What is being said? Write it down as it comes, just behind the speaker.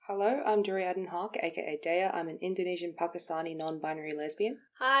Hello, I'm Duriadan Haq, aka Dea. I'm an Indonesian Pakistani non-binary lesbian.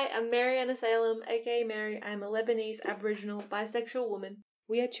 Hi, I'm Mariana Salem, aka Mary. I'm a Lebanese Aboriginal bisexual woman.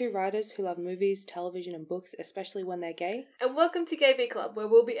 We are two writers who love movies, television, and books, especially when they're gay. And welcome to Gay V Club, where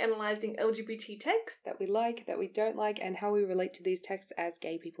we'll be analysing LGBT texts that we like, that we don't like, and how we relate to these texts as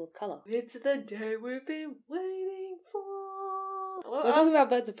gay people of colour. It's the day we've been waiting for. We're talking about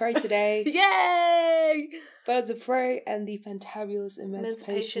Birds of Prey today. Yay! Birds of Prey and the fantabulous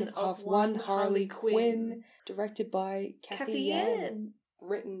emancipation of one Harley Quinn, directed by Cathy Yan.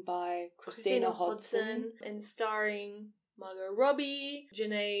 Written by Christina Hodson. And starring Margot Robbie,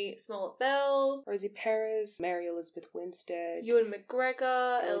 Janae Smollett-Bell, Rosie Perez, Mary Elizabeth Winstead, Ewan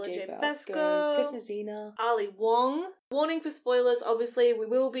McGregor, Ella J. Basco, Chris Messina, Ali Wong. Warning for spoilers, obviously we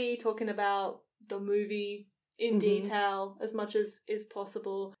will be talking about the movie in detail as much as is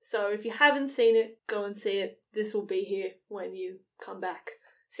possible. So if you haven't seen it, go and see it. This will be here when you come back.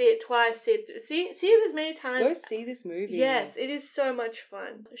 See it twice, see it as many times. Go see this movie. Yes, it is so much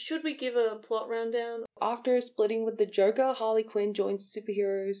fun. Should we give a plot rundown? After splitting with the Joker, Harley Quinn joins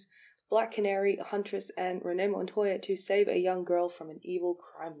superheroes Black Canary, Huntress, and Renee Montoya to save a young girl from an evil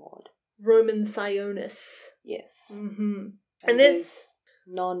crime lord. Roman Sionis. Yes. Mm-hmm. And this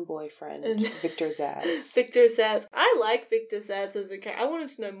non-boyfriend, Victor Zsasz. Victor Zsasz. I like Victor Zsasz as a character. I wanted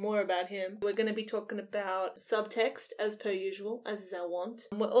to know more about him. We're going to be talking about subtext, as per usual, as is our want.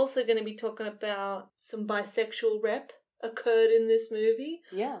 We're also going to be talking about some bisexual rep occurred in this movie.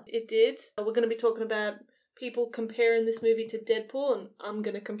 Yeah. It did. We're going to be talking about people comparing this movie to Deadpool, and I'm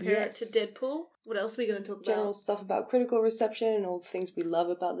going to compare it to Deadpool. What else are we going to talk about? General stuff about critical reception and all the things we love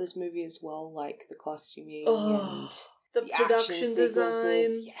about this movie as well, like the costuming and the production design.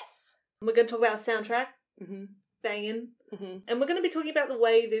 Yes. We're going to talk about soundtrack. Mm-hmm. Banging. Mm-hmm. And we're going to be talking about the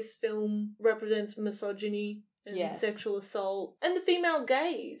way this film represents misogyny and sexual assault and the female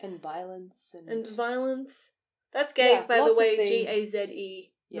gaze. And violence. And violence. That's gaze, by the way, Gaze.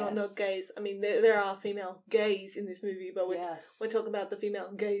 Yes. Not gays. I mean, there are female gays in this movie, but we're talking about the female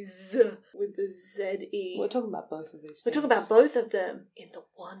gaze with the Z-E. We're talking about both of these things. We're talking about both of them in the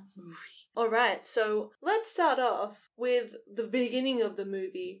one movie. Alright, so let's start off with the beginning of the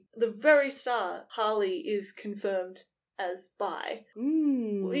movie. The very start, Harley is confirmed as bi. I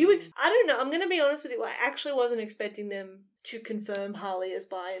don't know, I'm going to be honest with you, I actually wasn't expecting them to confirm Harley as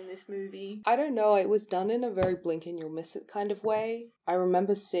bi in this movie. I don't know, it was done in a very blink and you'll miss it kind of way. I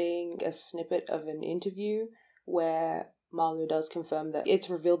remember seeing a snippet of an interview where Margot does confirm that it's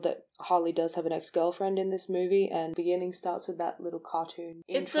revealed that Harley does have an ex-girlfriend in this movie, and the beginning starts with that little cartoon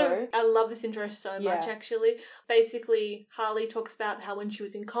intro. I love this intro so much, actually. Basically, Harley talks about how when she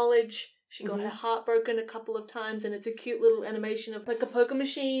was in college, she got her heart broken a couple of times, and it's a cute little animation of like a poker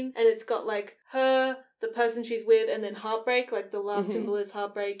machine, and it's got like her, the person she's with, and then heartbreak, like the last symbol is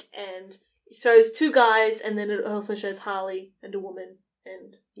heartbreak, and it shows two guys, and then it also shows Harley and a woman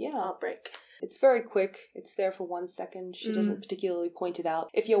and heartbreak. It's very quick. It's there for 1 second. She doesn't particularly point it out.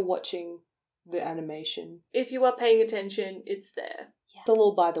 If you're watching the animation. If you are paying attention, it's there. Yeah. It's a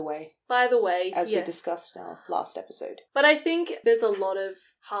little by the way. By the way, as we discussed in our last episode. But I think there's a lot of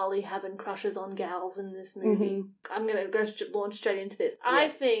Harley having crushes on gals in this movie. I'm going to go launch straight into this. Yes. I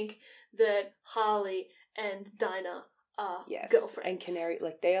think that Harley and Dinah are girlfriends. And Canary,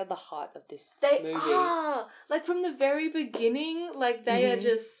 like, they are the heart of this movie. They are! Like, from the very beginning, like, they are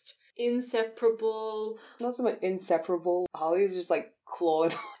just inseparable. Not so much inseparable. Harley is just like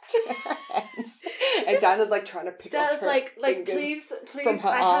clawed onto her hands, and Dinah's like trying to pick off her fingers please, from her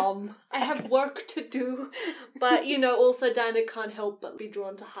arm. I have work to do, but you know, also Dinah can't help but be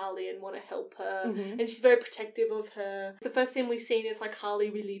drawn to Harley and want to help her, and she's very protective of her. The first thing we've seen is like Harley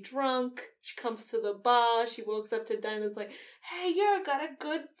really drunk. She comes to the bar. She walks up to Dinah's like, "Hey, you've got a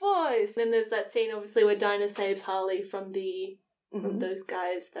good voice." And then there's that scene, obviously, where Dinah saves Harley from from those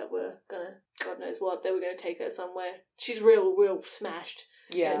guys that were gonna, God knows what, they were gonna take her somewhere. She's real smashed.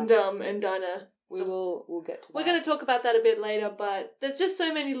 Yeah. And Dinah. We'll get to that. We're gonna talk about that a bit later, but there's just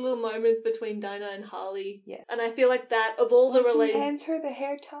so many little moments between Dinah and Harley. Yeah. And I feel like that, of all the related... She hands her the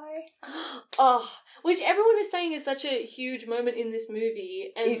hair tie. Which everyone is saying is such a huge moment in this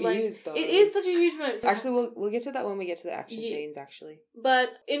movie. And it is, though. It is such a huge moment. Actually, we'll get to that when we get to the action scenes, actually.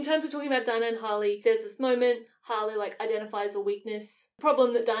 But in terms of talking about Dinah and Harley, there's this moment, Harley, like, identifies a weakness,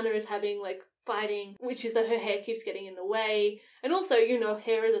 problem that Dinah is having, like, fighting, which is that her hair keeps getting in the way. And also, you know,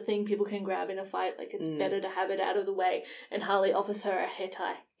 hair is a thing people can grab in a fight. Like, it's better to have it out of the way. And Harley offers her a hair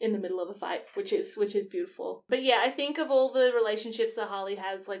tie in the middle of a fight, which is beautiful. But yeah, I think of all the relationships that Harley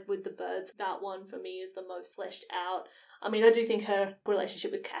has, like, with the birds, that one for me is the most fleshed out. I mean, I do think her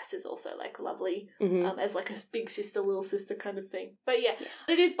relationship with Cass is also, like, lovely, as, like, a big sister, little sister kind of thing. But, yeah,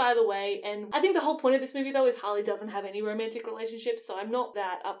 it is, by the way, and I think the whole point of this movie, though, is Harley doesn't have any romantic relationships, so I'm not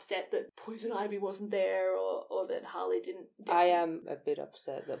that upset that Poison Ivy wasn't there or that Harley didn't. I am a bit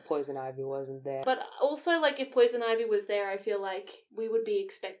upset that Poison Ivy wasn't there. But also, like, if Poison Ivy was there, I feel like we would be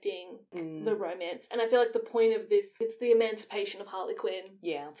expecting the romance. And I feel like the point of this, it's the emancipation of Harley Quinn.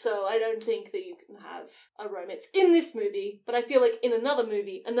 Yeah. So I don't think that you can have a romance in this movie, but I feel like in another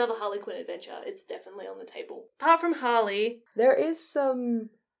movie, another Harley Quinn adventure, it's definitely on the table. Apart from Harley, there is some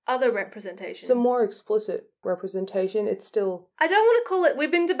other representation. Some more explicit representation. It's still... I don't want to call it...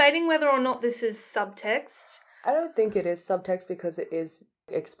 We've been debating whether or not this is subtext. I don't think it is subtext because it is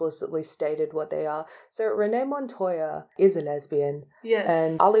explicitly stated what they are. So Renee Montoya is a lesbian. Yes.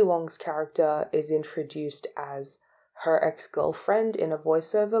 And Ali Wong's character is introduced as her ex-girlfriend in a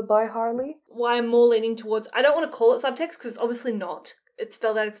voiceover by Harley. Why I'm more leaning towards... I don't want to call it subtext because it's obviously not. It's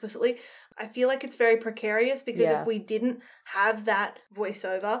spelled out explicitly. I feel like it's very precarious because if we didn't have that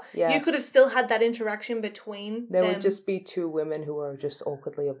voiceover, you could have still had that interaction between There them. would just be two women who are just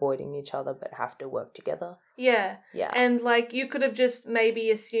awkwardly avoiding each other but have to work together. Yeah. Yeah. And, like, you could have just maybe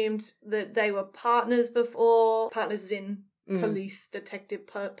assumed that they were partners before. Partners in police, detective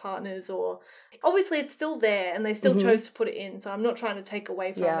partners, or... Obviously, it's still there, and they still chose to put it in, so I'm not trying to take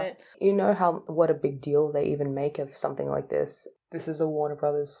away from it. You know what a big deal they even make of something like this. This is a Warner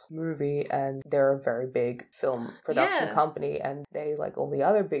Brothers movie, and they're a very big film production company, and they, like all the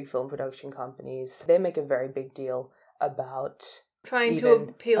other big film production companies, they make a very big deal about... Trying to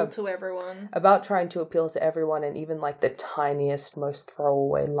appeal to everyone. About trying to appeal to everyone, and even like the tiniest, most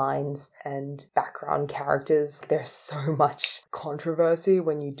throwaway lines and background characters. There's so much controversy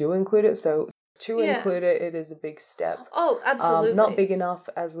when you do include it, so to include it, it is a big step. Oh, absolutely. Not big enough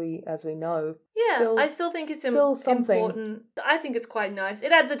as we know. Yeah, I still think it's something important. I think it's quite nice.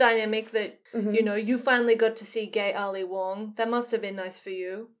 It adds a dynamic that, you know, you finally got to see gay Ali Wong. That must have been nice for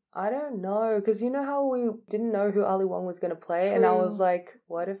you. I don't know, because you know how we didn't know who Ali Wong was going to play? True. And I was like,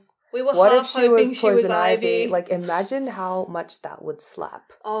 what if she was Poison Ivy? Like, imagine how much that would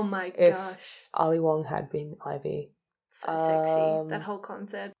slap. Oh my if gosh. Ali Wong had been Ivy. So sexy. That whole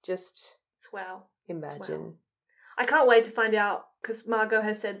concept. Just wow. Imagine. Wow. I can't wait to find out, because Margot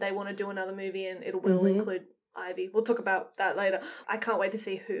has said they want to do another movie and it will include Ivy. We'll talk about that later. I can't wait to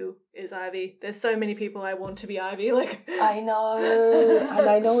see who is Ivy. There's so many people I want to be Ivy. Like, I know. And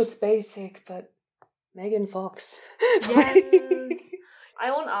I know it's basic, but Megan Fox. Yes.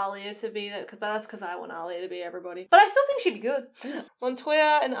 I want Alia to be that, but that's because I want Alia to be everybody. But I still think she'd be good. Yes.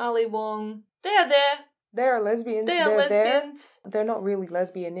 Montoya and Ali Wong, they're there. They're lesbians. They're lesbians. They're not really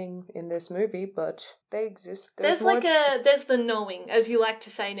lesbianing in this movie, but they exist. There's the knowing, as you like to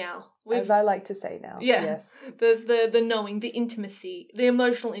say now. As I like to say now. Yeah. Yes. There's the knowing, the intimacy, the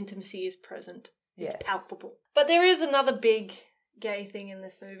emotional intimacy is present. It's palpable. But there is another big gay thing in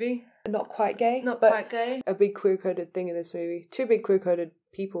this movie. Not quite gay. Not quite gay. A big queer-coded thing in this movie. Two big queer-coded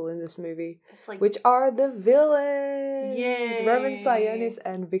people in this movie, which are the villains. Yay. Roman Sionis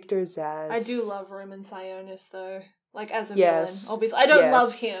and Victor Zsasz. I do love Roman Sionis, though. Like, as a villain, obviously. I don't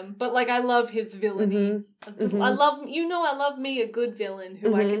love him, but, like, I love his villainy. I love me a good villain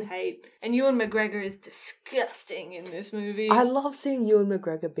who I can hate. And Ewan McGregor is disgusting in this movie. I love seeing Ewan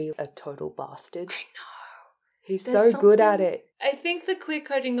McGregor be a total bastard. I know. He's so good at it. I think the queer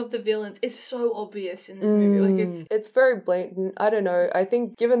coding of the villains is so obvious in this movie. Like, it's very blatant. I don't know. I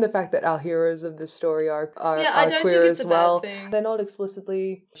think given the fact that our heroes of this story are don't queer think it's as a well, bad thing. They're not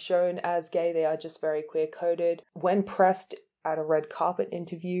explicitly shown as gay. They are just very queer coded. When pressed at a red carpet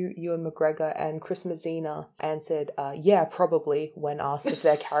interview, Ewan McGregor and Chris Messina answered, yeah, probably, when asked if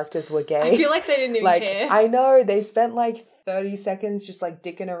their characters were gay. I feel like they didn't even care. I know, they spent 30 seconds just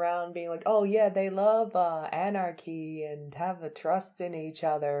dicking around being like, oh yeah, they love anarchy and have a trust in each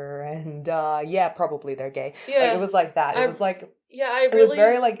other and yeah, probably they're gay. Yeah. It was like that. It was it was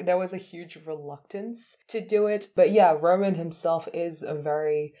very there was a huge reluctance to do it. But yeah, Roman himself is a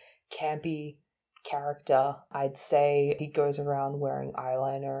very campy character. I'd say he goes around wearing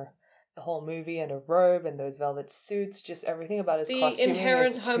eyeliner the whole movie and a robe and those velvet suits, just everything about his costuming. The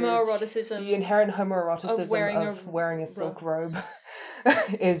inherent homoeroticism of wearing a silk robe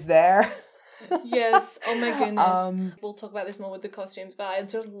is there. Yes, oh my goodness. We'll talk about this more with the costumes, but I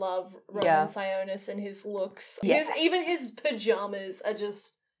just love Roman Sionis and his looks. Yes. Even his pajamas are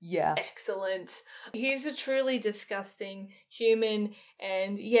just excellent. He's a truly disgusting human,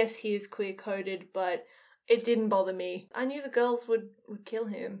 and yes, he is queer-coded, but It didn't bother me. I knew the girls would kill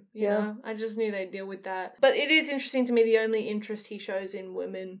him, you know? I just knew they'd deal with that. But it is interesting to me, the only interest he shows in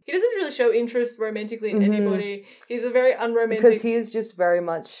women. He doesn't really show interest romantically in anybody. He's a very unromantic... Because he is just very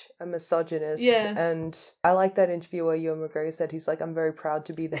much a misogynist. Yeah. And I like that interview where Ewan McGregor said he's like, I'm very proud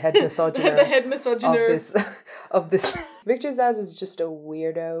to be the head misogyner. the head misogyner. Of this. Victor Zsasz is just a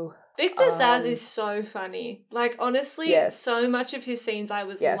weirdo. Victor Zsasz is so funny. Like, honestly, so much of his scenes I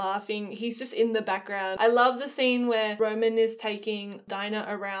was laughing. He's just in the background. I love the scene where Roman is taking Dinah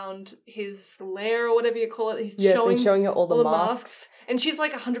around his lair or whatever you call it. He's showing her all the masks. And she's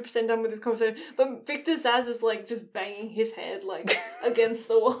like 100% done with this conversation. But Victor Zsasz is like just banging his head like against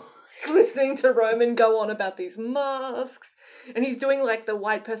the wall. Listening to Roman go on about these masks. And he's doing like the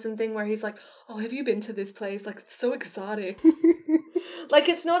white person thing where he's like, oh, have you been to this place? Like, it's so exotic. Like,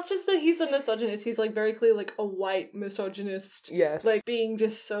 it's not just that he's a misogynist. He's like very clearly like a white misogynist. Yes. Like being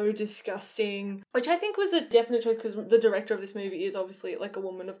just so disgusting. Which I think was a definite choice because the director of this movie is obviously like a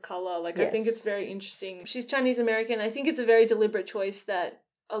woman of colour. Like, I think it's very interesting. She's Chinese American. I think it's a very deliberate choice that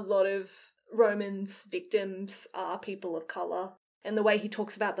a lot of Roman's victims are people of colour. And the way he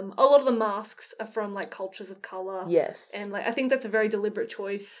talks about them, a lot of the masks are from like cultures of colour. Yes. And like I think that's a very deliberate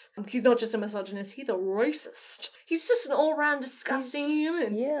choice. He's not just a misogynist, he's a racist. He's just an all-round disgusting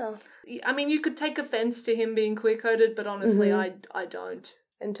human. Yeah. I mean, you could take offence to him being queer-coded, but honestly, I don't.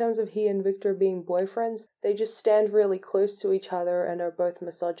 In terms of he and Victor being boyfriends, they just stand really close to each other and are both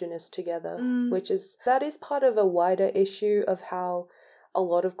misogynist together, that is part of a wider issue of how a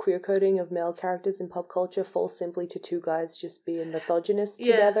lot of queer coding of male characters in pop culture falls simply to two guys just being misogynist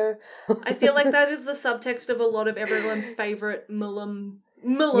together. I feel like that is the subtext of a lot of everyone's favourite Mullen,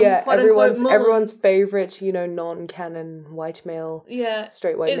 everyone's favourite, non-canon white male,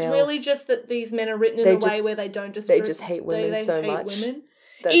 straight white male. It's really just that these men are written in a way where they don't just... They just hate women so much. Women.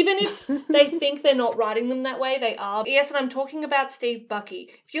 Even if they think they're not writing them that way, they are. Yes, and I'm talking about Steve Bucky.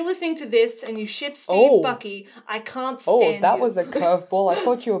 If you're listening to this and you ship Steve Bucky, I can't stand you. That was a curveball. I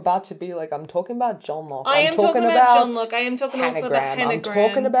thought you were about to be like, I'm talking about John Locke. I am talking about John Locke. I am talking also about Hanagram. I'm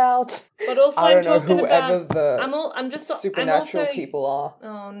talking about... But also I'm talking about... the supernatural people are.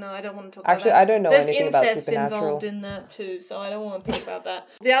 Oh, no, I don't want to talk Actually, about that. I don't know anything about supernatural. There's incest involved in that too, so I don't want to talk about that.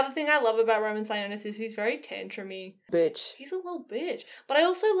 The other thing I love about Roman Sionis is he's very tantrumy. Bitch. He's a little bitch. But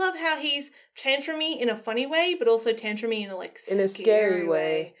I also love how he's tantrumy in a funny way, but also tantrumy in a scary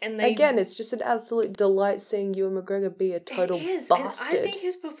way. And again, it's just an absolute delight seeing Ewan McGregor be a total bastard. And I think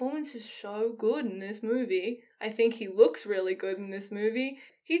his performance is so good in this movie. I think he looks really good in this movie.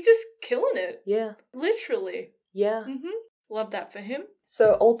 He's just killing it. Yeah. Literally. Yeah. Love that for him.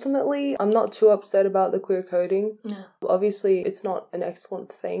 So ultimately, I'm not too upset about the queer coding. No. Obviously, it's not an excellent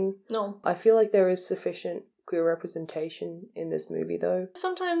thing. No. I feel like there is sufficient queer representation in this movie, though.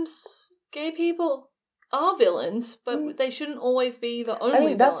 Sometimes gay people are villains, but they shouldn't always be the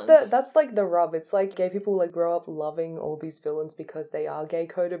only villains. That's like the rub. It's like gay people like grow up loving all these villains because they are gay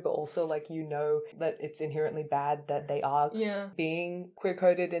coded, but also like that it's inherently bad that they are being queer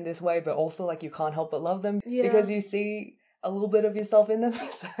coded in this way, but also like you can't help but love them because you see a little bit of yourself in them.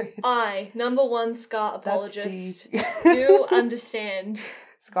 I, number one Scar apologist, do understand.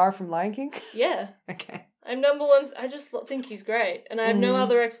 Scar from Lion King? Yeah. Okay. I'm number one. I just think he's great. And I have no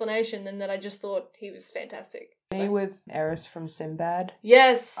other explanation than that I just thought he was fantastic. Me with Eris from Sinbad.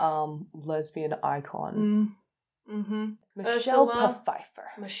 Yes. Lesbian icon. Michelle Pfeiffer.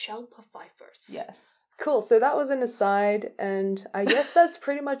 Michelle Pfeiffer. Yes. Cool. So that was an aside, and I guess that's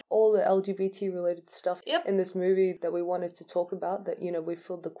pretty much all the LGBT related stuff in this movie that we wanted to talk about. That we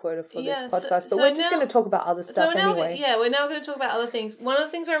filled the quota for this podcast, but we're just going to talk about other stuff anyway. We're now going to talk about other things. One of the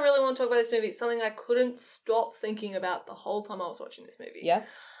things I really want to talk about this movie, something I couldn't stop thinking about the whole time I was watching this movie. Yeah.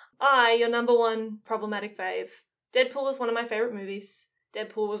 Your number one problematic fave. Deadpool is one of my favorite movies.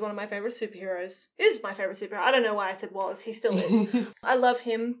 Deadpool was one of my favourite superheroes. Is my favourite superhero. I don't know why I said was. He still is. I love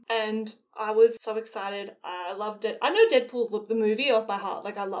him, and I was so excited. I loved it. I know Deadpool, the movie, off by heart.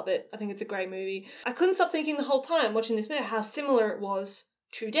 Like, I love it. I think it's a great movie. I couldn't stop thinking the whole time watching this movie how similar it was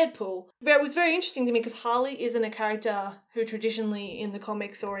to Deadpool. But it was very interesting to me because Harley isn't a character who traditionally in the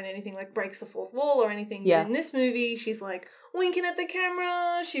comics or in anything like breaks the fourth wall or anything. Yeah. But in this movie, she's like winking at the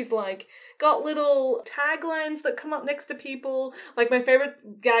camera. She's like got little taglines that come up next to people. Like my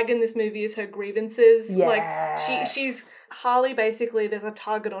favorite gag in this movie is her grievances. Yes. Like she's Harley basically there's a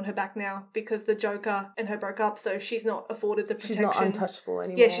target on her back now because the Joker and her broke up, so she's not afforded the protection. She's not untouchable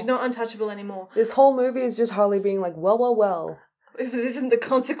anymore. Yeah, she's not untouchable anymore. This whole movie is just Harley being like, well. This isn't the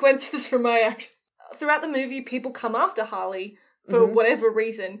consequences for my action. Throughout the movie, people come after Harley for whatever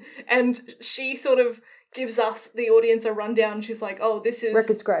reason, and she sort of gives us, the audience, a rundown. She's like, oh, this is...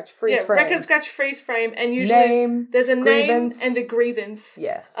 Record scratch, freeze frame. Record scratch, freeze frame. And usually there's a grievance. name and a grievance.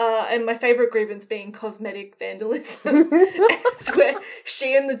 Yes. And my favourite grievance being cosmetic vandalism. It's where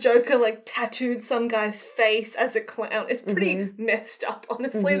she and the Joker, like, tattooed some guy's face as a clown. It's pretty messed up,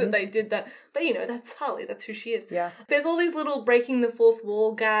 honestly, that they did that. But, you know, that's Harley. That's who she is. Yeah. There's all these little breaking the fourth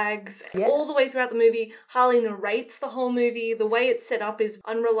wall gags all the way throughout the movie. Harley narrates the whole movie. The way it's set up is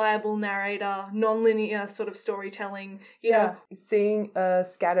unreliable narrator, non-linear sort of storytelling. You know. Seeing a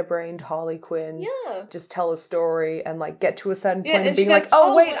scatterbrained Harley Quinn just tell a story and, like, get to a certain point and being goes, like,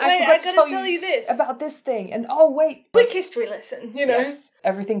 oh, wait, I forgot to tell you this about this thing. And, oh, wait. Quick history lesson, you know? Yes.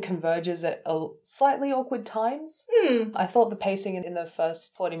 Everything converges at slightly awkward times. I thought the pacing in the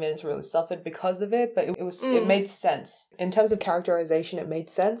first 40 minutes really suffered because of it, but it made sense. In terms of characterization, it made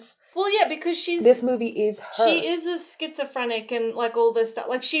sense. Well, yeah, because this movie is her. She is a schizophrenic and, like, all this stuff.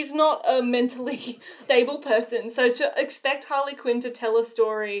 Like, she's not a mentally stable person. So to expect Harley Quinn to tell a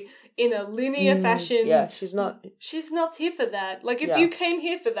story in a linear fashion... Yeah, she's not... She's not here for that. Like, if you came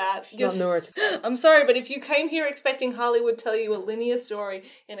here for that... She's not Nora. I'm sorry, but if you came here expecting Harley would tell you a linear story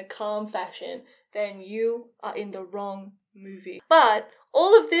in a calm fashion, then you are in the wrong movie. But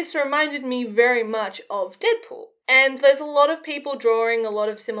all of this reminded me very much of Deadpool. And there's a lot of people drawing a lot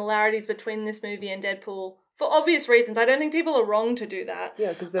of similarities between this movie and Deadpool for obvious reasons. I don't think people are wrong to do that.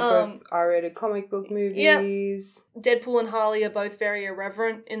 Yeah, because they're both R-rated comic book movies. Yeah. Deadpool and Harley are both very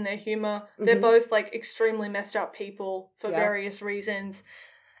irreverent in their humour. They're both, like, extremely messed up people for various reasons.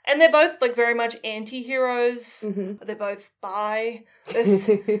 And they're both, like, very much anti-heroes. They're both bi.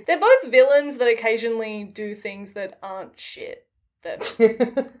 They're both villains that occasionally do things that aren't shit. That's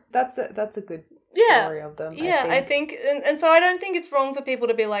a good summary of them. I think and so I don't think it's wrong for people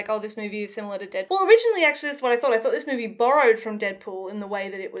to be like, oh, this movie is similar to Deadpool. Well, originally, actually, that's what I thought. I thought this movie borrowed from Deadpool in the way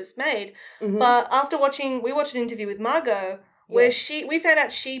that it was made. But after we watched an interview with Margot where we found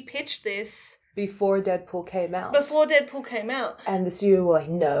out she pitched this before Deadpool came out. And the studio were like,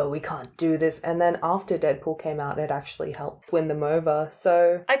 no, we can't do this. And then after Deadpool came out, it actually helped win them over.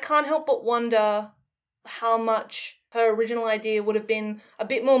 So I can't help but wonder how much her original idea would have been a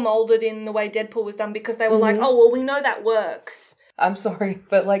bit more moulded in the way Deadpool was done, because they were like, oh, well, we know that works. I'm sorry,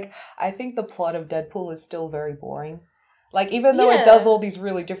 but, like, I think the plot of Deadpool is still very boring. Like, even though it does all these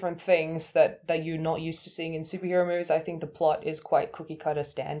really different things that you're not used to seeing in superhero movies, I think the plot is quite cookie-cutter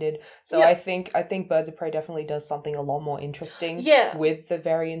standard. So I think Birds of Prey definitely does something a lot more interesting with the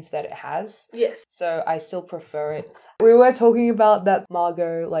variants that it has. Yes. So I still prefer it. We were talking about that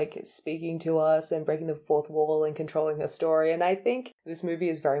Margot, like, speaking to us and breaking the fourth wall and controlling her story, and I think this movie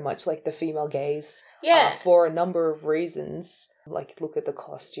is very much like the female gaze for a number of reasons. Like, look at the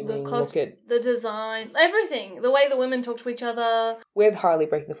costuming, look at the design, everything. The way the women talk to each other. With Harley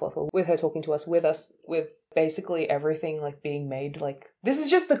breaking the fourth wall, with her talking to us, with basically everything, like, being made, like, this is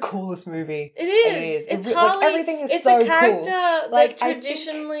just the coolest movie. It is. It's Harley, like, everything is so cool. It's a character that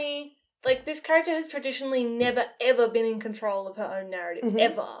traditionally... Like, this character has traditionally never, ever been in control of her own narrative,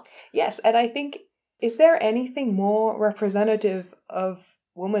 ever. Yes, and I think, is there anything more representative of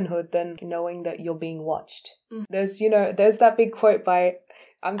womanhood than knowing that you're being watched? There's that big quote by...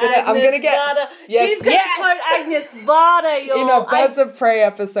 I'm gonna get... Varda. Yes, she's gonna quote Agnes Varda, y'all. In a Birds of Prey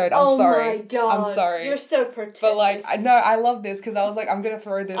episode. I'm sorry. Oh my God. I'm sorry. You're so pretentious. But, like, I love this because I was like, I'm gonna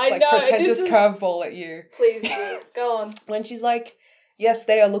throw this, pretentious curveball at you. Please do. Go on. When she's like... Yes,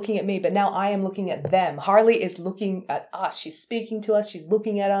 they are looking at me, but now I am looking at them. Harley is looking at us. She's speaking to us. She's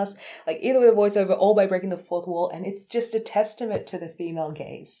looking at us. Like, either with a voiceover or by breaking the fourth wall. And it's just a testament to the female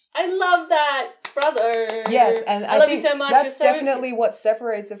gaze. I love that, brother. Yes, and I love think you so much. that's definitely what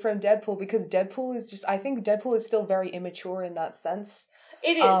separates it from Deadpool. Because Deadpool is just... I think Deadpool is still very immature in that sense.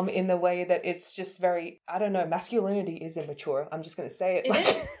 It is. In the way that it's just very... I don't know. Masculinity is immature. I'm just going to say it. It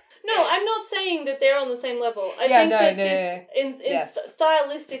is. No, I'm not saying that they're on the same level.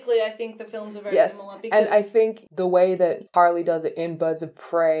 Stylistically, I think the films are very similar. Because... And I think the way that Harley does it in Birds of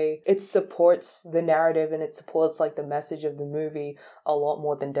Prey, it supports the narrative and it supports, like, the message of the movie a lot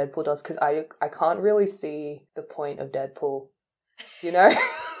more than Deadpool does. Because I can't really see the point of Deadpool, you know?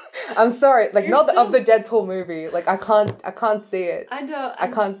 I'm sorry, like, of the Deadpool movie. Like, I can't see it. I know. I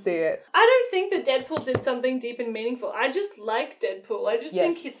can't see it. I don't think that Deadpool did something deep and meaningful. I just like Deadpool. I just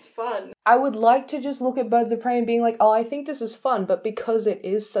think it's fun. I would like to just look at Birds of Prey and being like, oh, I think this is fun, but because it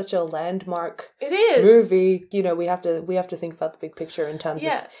is such a landmark movie, you know, we have to think about the big picture in terms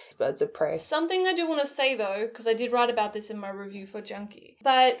of Birds of Prey. Something I do want to say, though, because I did write about this in my review for Junkie,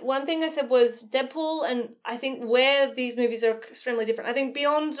 but one thing I said was Deadpool, and I think where these movies are extremely different, I think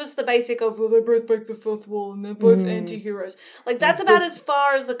beyond just the basic of, well, they both break the fourth wall and they're both anti-heroes, like, that's about as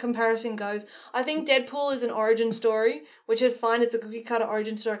far as the comparison goes. I think Deadpool is an origin story, which is fine. It's a cookie-cutter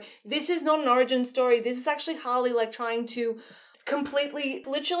origin story. This is not an origin story. This is actually Harley, like, trying to completely,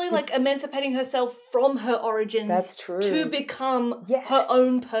 literally, like, emancipating herself from her origins. That's true. To become her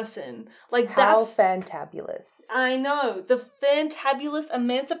own person. Like, how that's... fantabulous. I know. The fantabulous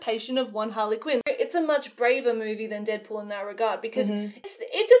emancipation of one Harley Quinn. It's a much braver movie than Deadpool in that regard, because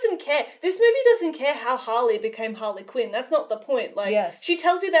it doesn't care. This movie doesn't care how Harley became Harley Quinn. That's not the point. Like, she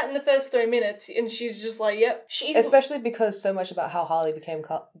tells you that in the first 3 minutes, and she's just like, yep. Especially because so much about how Harley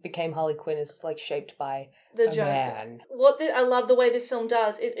became Harley Quinn is, like, shaped by the Joker. Man. I love the way this film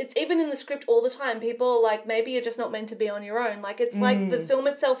does is it's even in the script all the time. People are like, maybe you're just not meant to be on your own. Like, it's like the film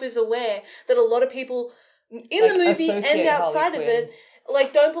itself is aware that a lot of people in the movie and outside of it,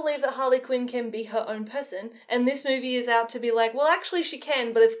 like, don't believe that Harley Quinn can be her own person. And this movie is out to be like, well, actually she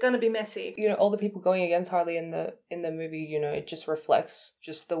can, but it's going to be messy. You know, all the people going against Harley in the movie, you know, it just reflects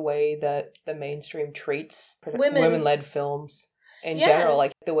just the way that the mainstream treats women-led films. In general,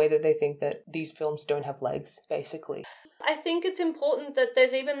 like, the way that they think that these films don't have legs, basically. I think it's important that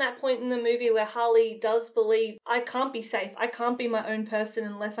there's even that point in the movie where Harley does believe, I can't be safe, I can't be my own person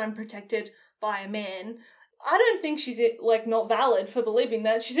unless I'm protected by a man. I don't think she's, like, not valid for believing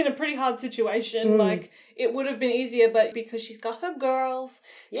that. She's in a pretty hard situation. Like, it would have been easier, but because she's got her girls,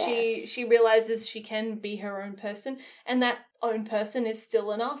 she realizes she can be her own person, and that own person is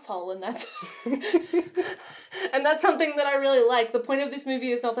still an asshole, and that's and that's something that I really like. The point of this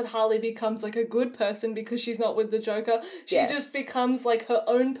movie is not that Harley becomes, like, a good person because she's not with the Joker. She just becomes, like, her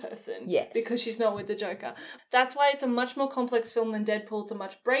own person because she's not with the Joker. That's why it's a much more complex film than Deadpool. It's a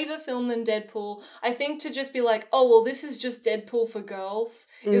much braver film than Deadpool. I think to just be like, oh, well, this is just Deadpool for girls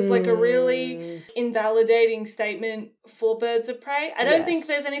is, like, a really invalidating statement for Birds of Prey. I don't think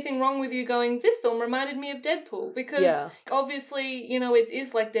there's anything wrong with you going, this film reminded me of Deadpool, because obviously, you know, it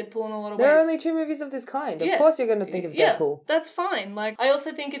is like Deadpool in a lot of ways. There are only 2 movies of this kind. Of course you're going to think of Deadpool. That's fine. Like, I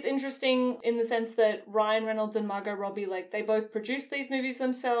also think it's interesting in the sense that Ryan Reynolds and Margot Robbie, like, they both produced these movies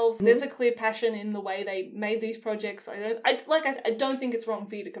themselves. There's a clear passion in the way they made these projects. I don't think it's wrong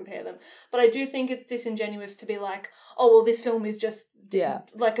for you to compare them, but I do think it's disingenuous to be like, oh, well, this film is just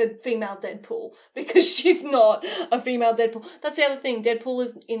like a female Deadpool, because she's not a female Deadpool. That's the other thing. Deadpool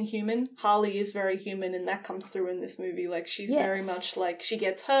is inhuman. Harley is very human, and that comes through in this movie. Like, she's very much like, she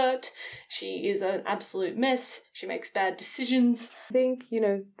gets hurt. She is an absolute mess. She makes bad decisions. I think, you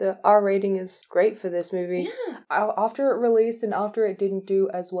know, the R rating is great for this movie. Yeah. After it released and after it didn't do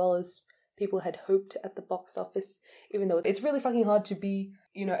as well as people had hoped at the box office, even though it's really fucking hard to be,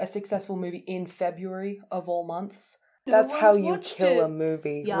 you know, a successful movie in February of all months. That's how you kill a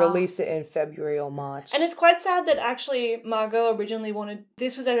movie. Yeah. Release it in February or March. And it's quite sad that actually Margot originally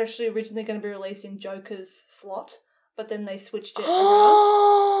this was actually originally going to be released in Joker's slot, but then they switched it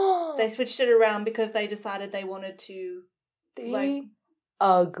around. They switched it around because they decided they wanted to, like,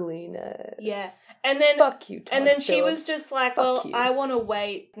 ugliness. Yeah. And then fuck you, Todd and then Phillips. she was just like, Fuck you. I want to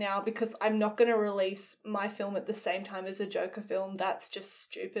wait now because I'm not going to release my film at the same time as a Joker film. That's just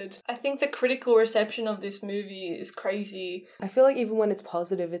stupid. I think the critical reception of this movie is crazy. I feel like even when it's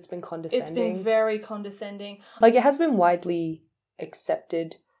positive, it's been condescending. It's been very condescending. Like, it has been widely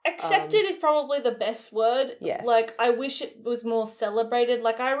accepted. Accepted is probably the best word. Yes. Like, I wish it was more celebrated.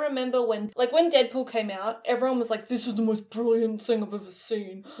 Like, I remember when Deadpool came out, everyone was like, this is the most brilliant thing I've ever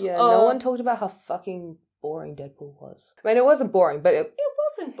seen. Yeah, no one talked about how fucking boring Deadpool was. I mean, it wasn't boring, but it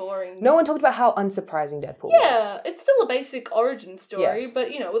wasn't boring. No one talked about how unsurprising Deadpool was. Yeah, it's still a basic origin story,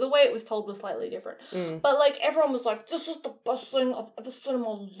 but, you know, the way it was told was slightly different. But, like, everyone was like, this is the best thing I've ever seen in my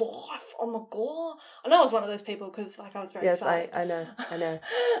life. Oh, my God. And I was one of those people because, like, I was very excited. Yes, I know.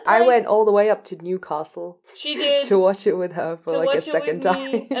 I went all the way up to Newcastle. She did. To watch it with her for, like, a second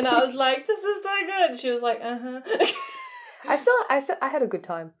time. And I was like, this is so good. And she was like, I had a good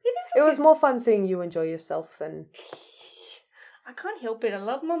time. It was more fun seeing you enjoy yourself than... I can't help it. I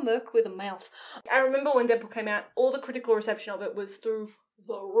love my Merc with a mouth. I remember when Deadpool came out, all the critical reception of it was through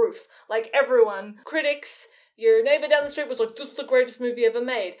the roof. Like, everyone, critics, your neighbour down the street was like, this is the greatest movie ever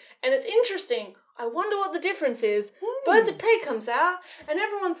made. And it's interesting. I wonder what the difference is. Birds of Prey comes out, and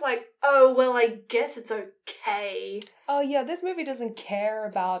everyone's like, oh, well, I guess it's okay. Oh, yeah, this movie doesn't care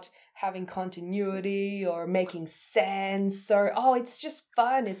about having continuity or making sense or, it's just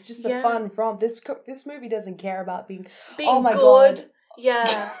fun. It's just a fun romp. This movie doesn't care about being oh my good. God.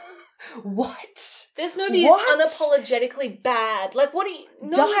 Yeah. What? This movie is unapologetically bad. Like, what do you...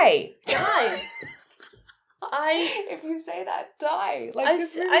 No, die. Die. If you say that, die. Like, I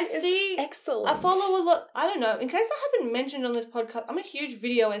see excellent. I follow a lot. I don't know. In case I haven't mentioned on this podcast, I'm a huge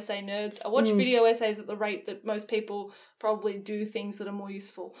video essay nerd. I watch video essays at the rate that most people probably do things that are more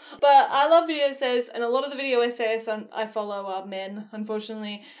useful. But I love video essays, and a lot of the video essays I follow are men,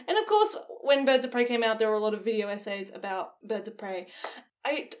 unfortunately. And of course, when Birds of Prey came out, there were a lot of video essays about Birds of Prey.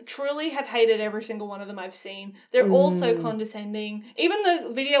 I truly have hated every single one of them I've seen. They're all so condescending. Even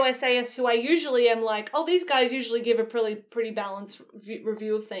the video essayists who I usually am like, oh, these guys usually give a pretty balanced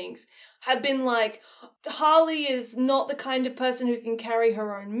review of things, have been like, Harley is not the kind of person who can carry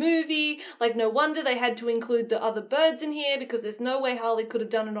her own movie. Like, no wonder they had to include the other birds in here because there's no way Harley could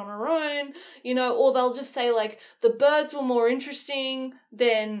have done it on her own. You know, or they'll just say, like, the birds were more interesting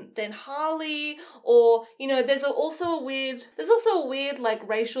than Harley. Or, you know, there's also a weird, like,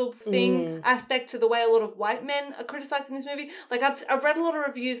 racial thing aspect to the way a lot of white men are criticizing this movie. Like, I've read a lot of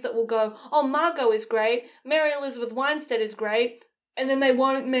reviews that will go, oh, Margot is great, Mary Elizabeth Winstead is great, and then they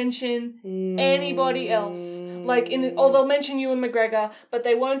won't mention anybody else. Like, they'll mention Ewan McGregor, but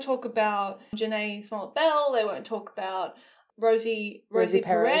they won't talk about Janae Smollett-Bell, they won't talk about Rosie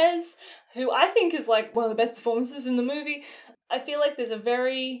Perez, who I think is, like, one of the best performances in the movie. I feel like there's a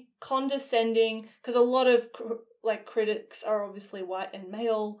very condescending, because a lot of, critics are obviously white and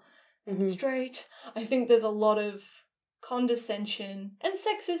male and straight. I think there's a lot of condescension and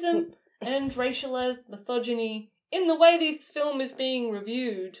sexism and racial misogyny in the way this film is being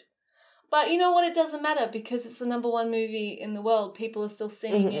reviewed. But you know what? It doesn't matter because it's the number one movie in the world. People are still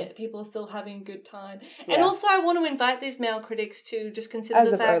seeing it. People are still having a good time. Yeah. And also I want to invite these male critics to just consider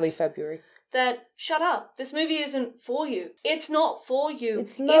the fact... As of early February. That, shut up. This movie isn't for you. It's not for you.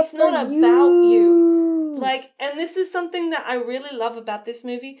 It's not about you. Like, and this is something that I really love about this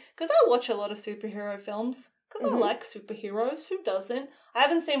movie because I watch a lot of superhero films. Because I like superheroes. Who doesn't? I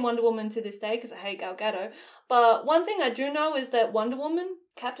haven't seen Wonder Woman to this day because I hate Gal Gadot. But one thing I do know is that Wonder Woman,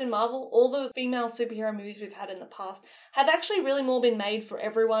 Captain Marvel, all the female superhero movies we've had in the past have actually really more been made for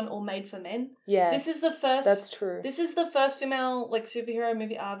everyone or made for men. Yeah. This is the first... That's true. This is the first female, superhero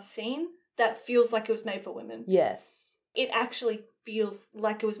movie I've seen that feels like it was made for women. Yes. It actually feels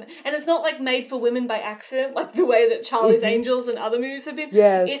like it was made. And it's not, made for women by accident, like the way that Charlie's Angels and other movies have been.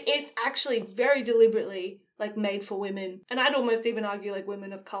 Yes. It's actually very deliberately... made for women. And I'd almost even argue,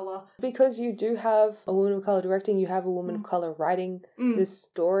 women of colour. Because you do have a woman of colour directing, you have a woman of colour writing this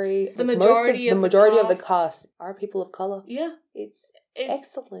story. The majority of the cast are people of colour. Yeah. It's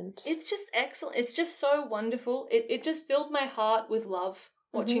excellent. It's just excellent. It's just so wonderful. It just filled my heart with love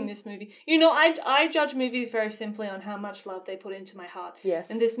watching this movie. You know, I judge movies very simply on how much love they put into my heart. Yes.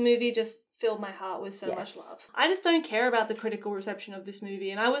 And this movie just filled my heart with so much love. I just don't care about the critical reception of this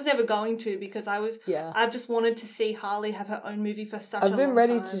movie, and I was never going to because I've just wanted to see Harley have her own movie for such a long time. I've been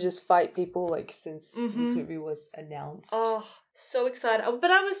ready to just fight people since this movie was announced. Oh, so excited.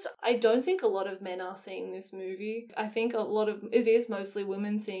 But I don't think a lot of men are seeing this movie. I think it is mostly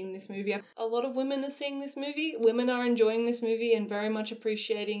women seeing this movie. A lot of women are seeing this movie. Women are enjoying this movie and very much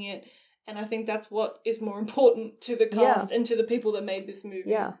appreciating it. And I think that's what is more important to the cast and to the people that made this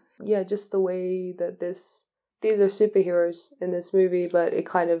movie. Yeah, just the way that these are superheroes in this movie, but it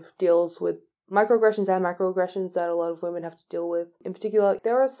kind of deals with microaggressions and macroaggressions that a lot of women have to deal with. In particular,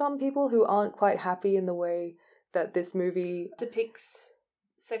 there are some people who aren't quite happy in the way that this movie depicts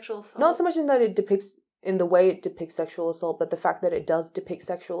sexual assault. Not so much in that it depicts in the way it depicts sexual assault, but the fact that it does depict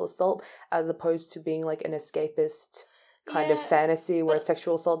sexual assault as opposed to being an escapist kind of fantasy where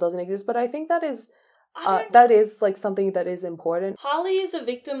sexual assault doesn't exist. But I think that is something that is important. Harley is a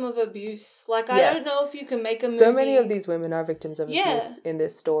victim of abuse. I don't know if you can make a movie... So many of these women are victims of abuse in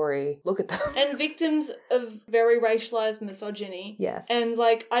this story. Look at them. And victims of very racialized misogyny. Yes. And,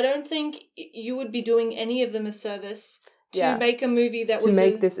 I don't think you would be doing any of them a service to make a movie that was... To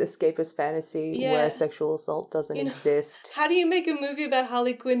make this escapist fantasy where sexual assault doesn't exist. How do you make a movie about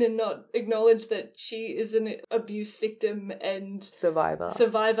Harley Quinn and not acknowledge that she is an abuse victim and... Survivor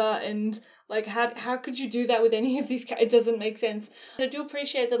and... how could you do that with any of these characters? It doesn't make sense. I do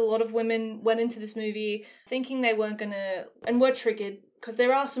appreciate that a lot of women went into this movie thinking they weren't going to... And were triggered because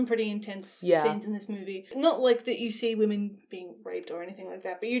there are some pretty intense Yeah. scenes in this movie. Not like that you see women being raped or anything like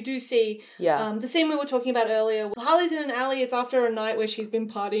that, but you do see the scene we were talking about earlier. Harley's in an alley. It's after a night where she's been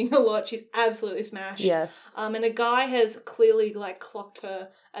partying a lot. She's absolutely smashed. Yes. And a guy has clearly like clocked her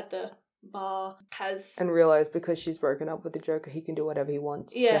at the bar, and realized because she's broken up with the Joker, he can do whatever he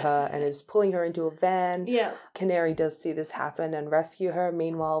wants to her, and is pulling her into a van. Yeah. Canary does see this happen and rescue her.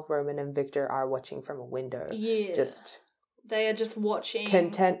 Meanwhile, Roman and Victor are watching from a window. Yeah. They are just watching.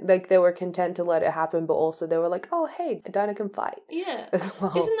 They were content to let it happen, but also they were like, oh, hey, Dinah can fight. Yeah. As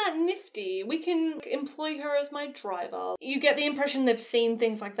well. Isn't that nifty? We can employ her as my driver. You get the impression they've seen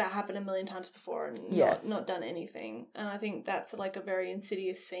things like that happen a million times before and not done anything. And I think that's like a very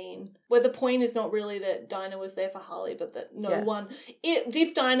insidious scene where the point is not really that Dinah was there for Harley, but that one...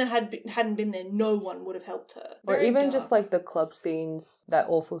 If Dinah hadn't been there, no one would have helped her. Or even just like the club scenes, that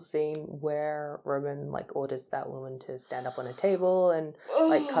awful scene where Roman like orders that woman to stand up on a table and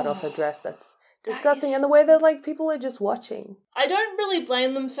like cut off her dress. That's disgusting. And the way that like people are just watching. I don't really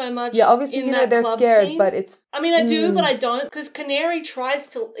blame them so much. Yeah, obviously, they're scared, scene. But it's... I mean, I do, but I don't. Because Canary tries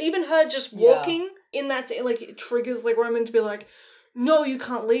to... Even her just walking in that scene, like, it triggers like Roman to be like, no, you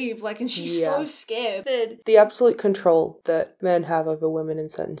can't leave. Like, and she's so scared. The absolute control that men have over women in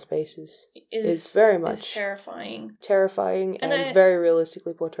certain spaces is very much terrifying. And very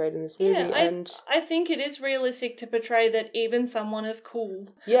realistically portrayed in this movie. Yeah, I think it is realistic to portray that even someone as cool,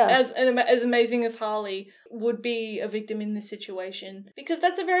 as amazing as Harley, would be a victim in this situation. Because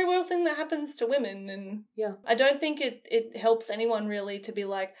that's a very real thing that happens to women. And I don't think it helps anyone really to be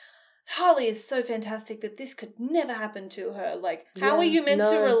like, Harley is so fantastic that this could never happen to her. Like, how are you meant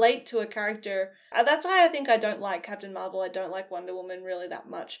to relate to a character? That's why I think I don't like Captain Marvel. I don't like Wonder Woman really that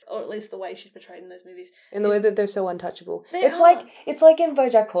much, or at least the way she's portrayed in those movies. In the way that they're so untouchable. It's like in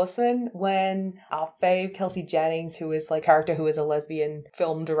BoJack Horseman when our fave Kelsey Jennings, who is like a character who is a lesbian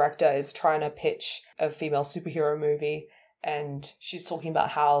film director, is trying to pitch a female superhero movie. And she's talking about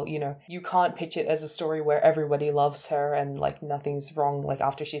how, you can't pitch it as a story where everybody loves her and, like, nothing's wrong, like,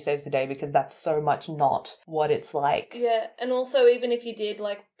 after she saves the day, because that's so much not what it's like. Yeah, and also, even if you did,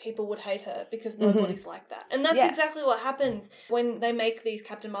 like, people would hate her because nobody's like that. And that's exactly what happens when they make these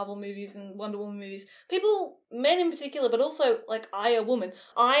Captain Marvel movies and Wonder Woman movies. People, men in particular, but also, like, I am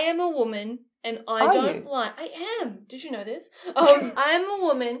a woman, and I am. Did you know this? I am a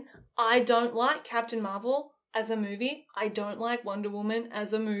woman. I don't like Captain Marvel as a movie. I don't like Wonder Woman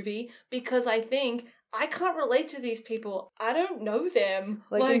as a movie because I think I can't relate to these people. I don't know them.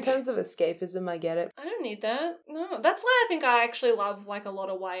 Like in terms of escapism, I get it. I don't need that. No. That's why I think I actually love like a lot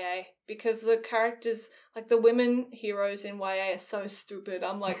of YA, because the characters, like the women heroes in YA are so stupid.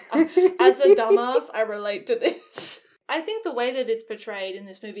 I'm like, as a dumbass, I relate to this. I think the way that it's portrayed in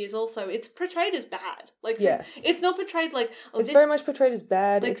this movie is also, it's portrayed as bad. Like, it's not portrayed like... it's very much portrayed as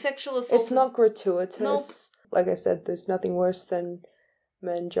bad. Like sexual assault. It's not gratuitous. Nope. Like I said, there's nothing worse than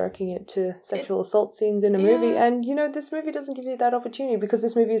men jerking it to sexual assault scenes in a movie. And, this movie doesn't give you that opportunity because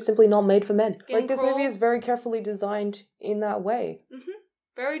this movie is simply not made for men. This movie is very carefully designed in that way. Mm-hmm.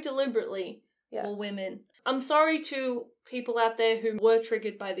 Very deliberately for women. I'm sorry to people out there who were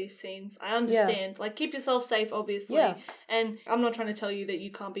triggered by these scenes. I understand. Like, keep yourself safe, obviously. Yeah. And I'm not trying to tell you that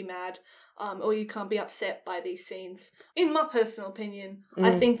you can't be mad or you can't be upset by these scenes. In my personal opinion,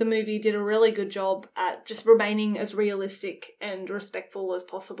 I think the movie did a really good job at just remaining as realistic and respectful as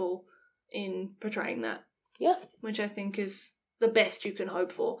possible in portraying that. Yeah. Which I think is the best you can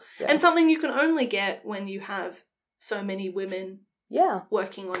hope for. Yeah. And something you can only get when you have so many women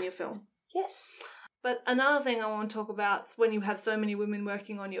working on your film. Yes. But another thing I want to talk about is when you have so many women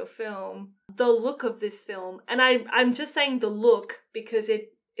working on your film, the look of this film. And I'm just saying the look because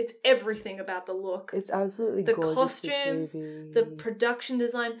it's everything about the look. It's absolutely the gorgeous. The costumes, the production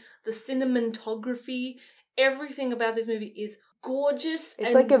design, the cinematography, everything about this movie is gorgeous.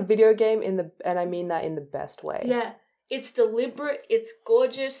 It's like a video game and I mean that in the best way. Yeah. It's deliberate, it's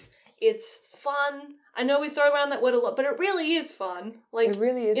gorgeous, it's fun. I know we throw around that word a lot, but it really is fun. Like, it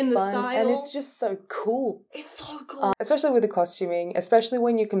really is in fun, the style. And it's just so cool. It's so cool. Especially with the costuming, especially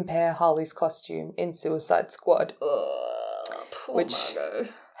when you compare Harley's costume in Suicide Squad. Which Margot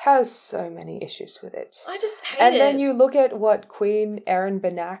has so many issues with it. I just hate it. And then you look at what Queen Erin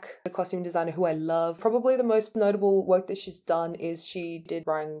Banach, the costume designer who I love, probably the most notable work that she's done is she did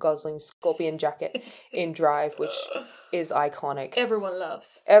Ryan Gosling's Scorpion jacket in Drive, which is iconic. Everyone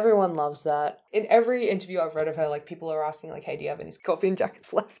loves that. In every interview I've read of her, like, people are asking, like, hey, do you have any Scorpion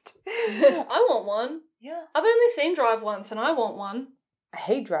jackets left? I want one. Yeah. I've only seen Drive once and I want one. I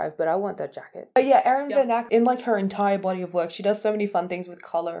hate Drive, but I want that jacket. But yeah, Erin Van Ack, in like her entire body of work, she does so many fun things with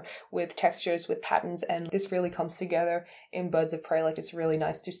color, with textures, with patterns, and this really comes together in Birds of Prey. Like, it's really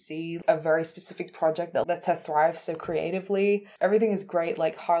nice to see a very specific project that lets her thrive so creatively. Everything is great,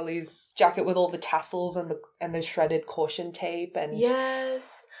 like Harley's jacket with all the tassels and the shredded caution tape and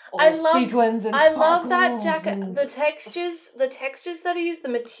yes. Sequins and I love that sparkles jacket. and... The textures that are used, the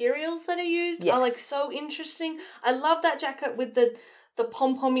materials that are used are like so interesting. I love that jacket with the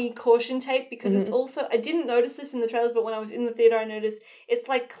pom-pommy caution tape because it's also, I didn't notice this in the trailers, but when I was in the theatre I noticed it's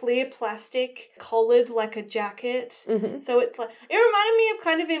like clear plastic collared like a jacket. So it's like, it reminded me of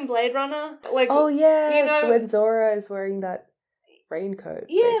kind of in Blade Runner. Like, oh yes, you know, when Zora is wearing that raincoat.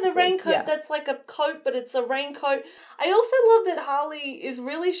 Yeah, basically. the raincoat that's like a coat, but it's a raincoat. I also love that Harley is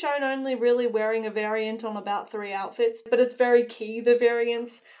really shown only really wearing a variant on about 3 outfits, but it's very key, the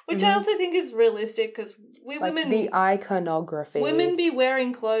variants, which I also think is realistic because women... the iconography. Women be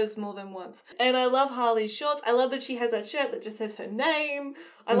wearing clothes more than once. And I love Harley's shorts. I love that she has that shirt that just says her name.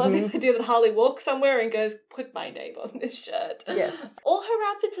 I love the idea that Harley walks somewhere and goes, put my name on this shirt. Yes. All her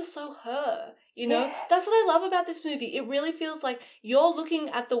outfits are so her. You know, that's what I love about this movie. It really feels like you're looking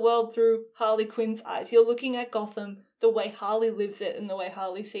at the world through Harley Quinn's eyes. You're looking at Gotham the way Harley lives it and the way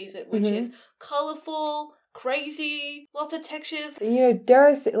Harley sees it, which is colourful, crazy, lots of textures. You know, dare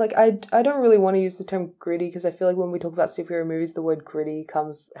I say, like, I don't really want to use the term gritty because I feel like when we talk about superhero movies, the word gritty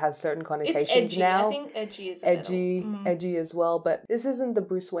has certain connotations. It's edgy. Now. I think edgy is edgy as well. But this isn't the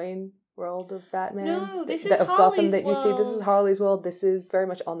Bruce Wayne world of Batman. No, this is of Harley's Gotham that you world. see. This is Harley's world. This is very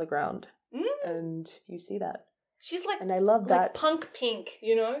much on the ground. And you see that. She's like, and I love that. Like punk pink,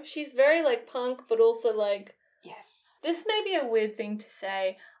 you know? She's very like punk, but also like... Yes. This may be a weird thing to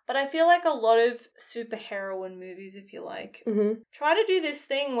say, but I feel like a lot of superheroine movies, if you like, try to do this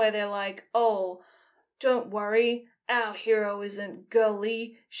thing where they're like, oh, don't worry, our hero isn't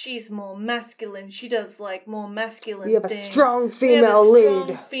girly, she's more masculine, she does like more masculine We have things. a strong female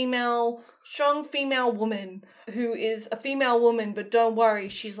lead. Strong female woman who is a female woman, but don't worry,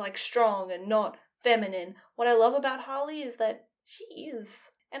 she's like strong and not feminine. What I love about Harley is that she is.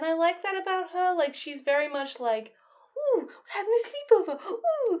 And I like that about her. Like, she's very much like, ooh, we're having a sleepover.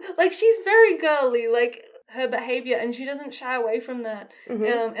 Ooh, like, she's very girly, like, her behaviour, and she doesn't shy away from that.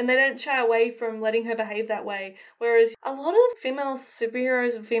 And they don't shy away from letting her behave that way. Whereas a lot of female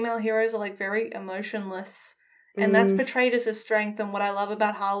superheroes and female heroes are, like, very emotionless. And that's portrayed as a strength, and what I love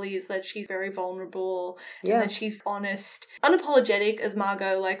about Harley is that she's very vulnerable, and that she's honest, unapologetic, as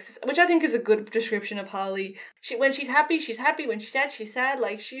Margot likes, which I think is a good description of Harley. When she's happy, she's happy. When she's sad,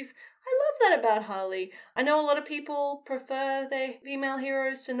 like, I love that about Harley. I know a lot of people prefer their female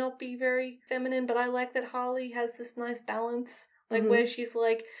heroes to not be very feminine, but I like that Harley has this nice balance, like, where she's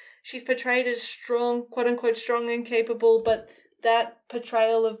portrayed as strong, quote-unquote strong and capable, but that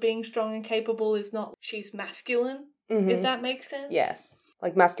portrayal of being strong and capable is not, she's masculine, if that makes sense. Yes.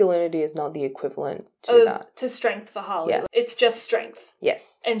 Like, masculinity is not the equivalent to that. To strength for Harley. Yeah. It's just strength.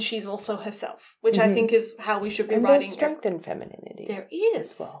 Yes. And she's also herself, which I think is how we should be writing. And there's strength in femininity. There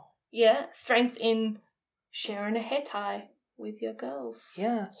is. As well. Yeah, strength in sharing a hair tie with your girls.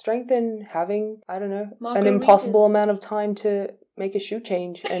 Yeah, strength in having, I don't know, an Margaritas. impossible amount of time to make a shoe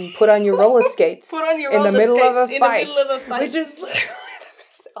change and put on your roller skates in the middle of a fight. Which is literally the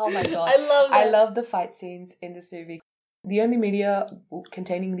best. Oh my god. I love that. I love the fight scenes in this movie. The only media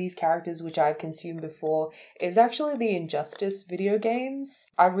containing these characters which I've consumed before is actually the Injustice video games.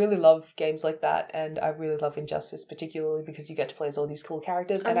 I really love games like that, and I really love Injustice, particularly because you get to play as all these cool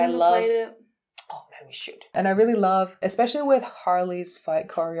characters. I've never played it. Oh man, we should. And I really love, especially with Harley's fight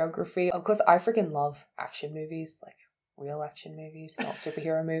choreography. Of course, I freaking love action movies, like real action movies, not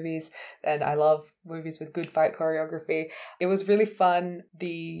superhero movies. And I love movies with good fight choreography. It was really fun,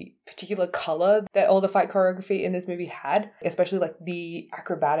 the particular color that all the fight choreography in this movie had, especially like the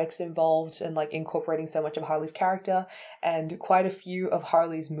acrobatics involved and like incorporating so much of Harley's character. And quite a few of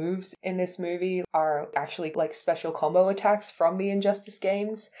Harley's moves in this movie are actually like special combo attacks from the Injustice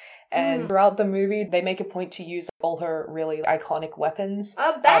games. And throughout the movie, they make a point to use all her really iconic weapons.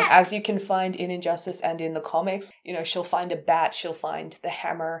 A bat! As you can find in Injustice and in the comics. You know, she'll find a bat, she'll find the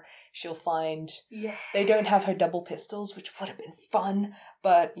hammer, she'll find... Yeah. They don't have her double pistols, which would have been fun.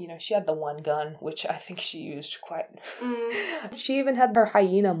 But, you know, she had the one gun, which I think she used quite... She even had her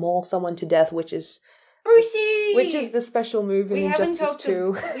hyena maul someone to death, which is... Brucey! Which is the special move in Injustice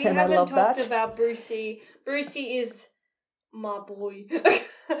 2. And I love that. We haven't talked about Brucey. Brucey is... my boy.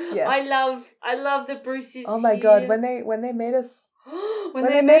 Yes. I love that Bruce is Oh my here. god, when they made us when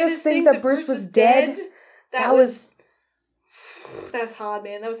they made us think that Bruce was dead, that was That was hard,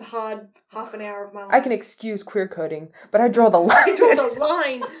 man. That was a hard half an hour of my life. I can excuse queer coding, but I draw the line. I draw the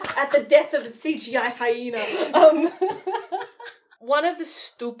line at the death of a CGI hyena. One of the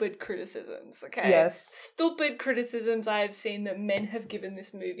stupid criticisms, okay? Yes. Stupid criticisms I have seen that men have given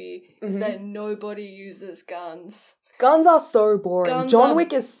this movie is that nobody uses guns. Guns are so boring. John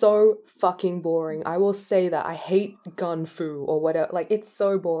Wick is so fucking boring. I will say that. I hate gun fu or whatever. Like, it's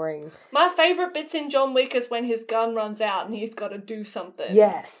so boring. My favourite bits in John Wick is when his gun runs out and he's got to do something.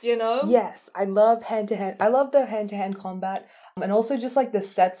 Yes. You know? Yes. I love hand-to-hand. I love the hand-to-hand combat. And also just, like, the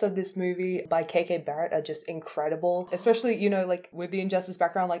sets of this movie by K.K. Barrett are just incredible. Especially, you know, like, with the Injustice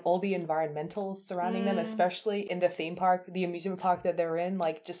background, like, all the environmentals surrounding them, especially in the theme park, the amusement park that they're in,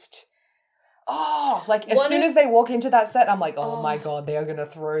 like, just... Oh, like as soon as they walk into that set, I'm like, oh my god, they are going to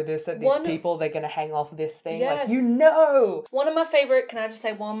throw this at these people. They're going to hang off this thing. Yes. Like, you know. One of my favourite, can I just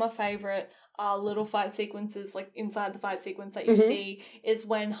say one of my favourite little fight sequences, like inside the fight sequence that you see, is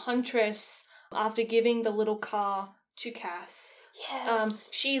when Huntress, after giving the little car to Cass,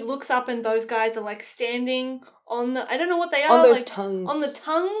 she looks up and those guys are like standing on the, I don't know what they are. On those like, tongues. On the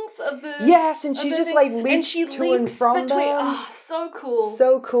tongues of the... Yes, and she just thing. like leaps and she to leaps and from between, them. Oh, so cool.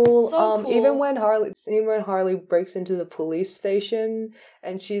 So cool. So cool. Even when Harley breaks into the police station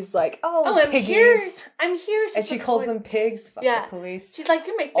and she's like, I'm piggies. Here. I'm here to And she calls them pigs. Fuck the police. She's like,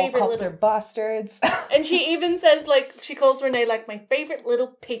 you're my favorite all cops are bastards. And she even says, like, she calls Renee, like, my favorite little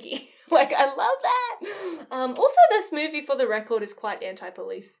piggy. Like, I love that. Also, this movie, for the record, is quite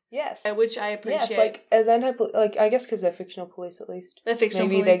anti-police. Yes. Which I appreciate. Yes, like, as like, I guess because they're fictional police, at least. They're fictional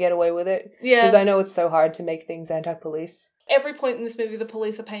Maybe they get away with it. Yeah. Because I know it's so hard to make things anti-police. Every point in this movie, the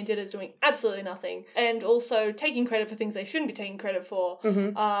police are painted as doing absolutely nothing. And also taking credit for things they shouldn't be taking credit for.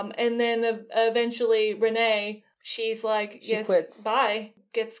 Mm-hmm. And then eventually, Renee, she's like, she quits. Bye.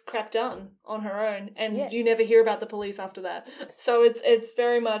 Gets crap done on her own, and you never hear about the police after that. So it's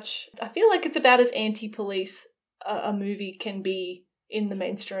very much, I feel like it's about as anti-police a movie can be in the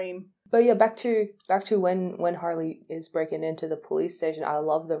mainstream. But yeah, back to when Harley is breaking into the police station. I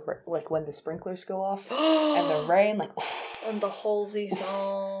love when the sprinklers go off and the rain, like oof, and the Halsey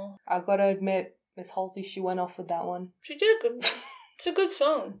song. I gotta admit, Miss Halsey, she went off with that one. She did a good. It's a good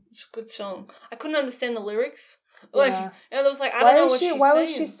song. It's a good song. I couldn't understand the lyrics. Like, and I was like, I don't know what she's saying. Why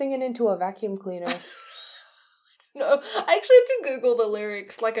was she singing into a vacuum cleaner? No, I actually had to Google the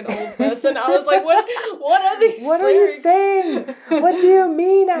lyrics like an old person. I was like, what are these What lyrics? Are you saying? What do you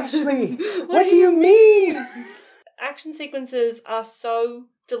mean, Ashley? What do you mean? Action sequences are so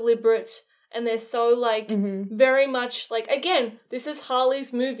deliberate and they're so, like, very much, like, again, this is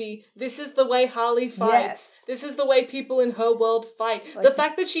Harley's movie. This is the way Harley fights. Yes. This is the way people in her world fight. Like, the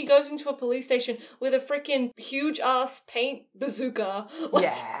fact that she goes into a police station with a freaking huge-ass paint bazooka,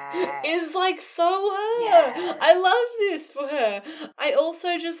 like, is, like, so her. Yes. I love this for her. I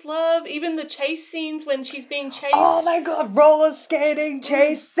also just love even the chase scenes when she's being chased. Oh, my God, roller skating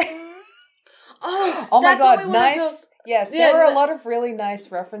chase. Oh my God, nice. Yes, there were a lot of really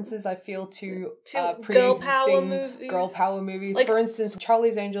nice references, I feel, to pre-existing girl power movies. Like, for instance,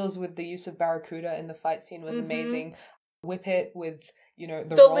 Charlie's Angels with the use of Barracuda in the fight scene was amazing. Whip It with, you know,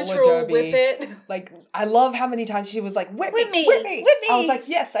 the roller literal derby. Whip It. Like, I love how many times she was like, whip me. I was like,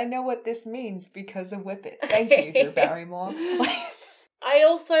 yes, I know what this means because of Whip It. Thank you, Drew Barrymore. I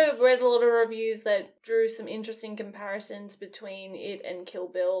also read a lot of reviews that drew some interesting comparisons between it and Kill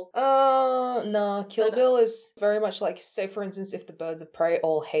Bill. No. Kill Bill is very much like, say for instance, if the Birds of Prey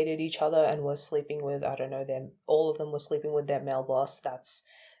all hated each other and were sleeping with, I don't know, all of them were sleeping with their male boss, that's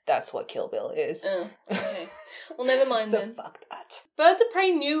what Kill Bill is. Oh, okay. Well, never mind then. So fuck that. Birds of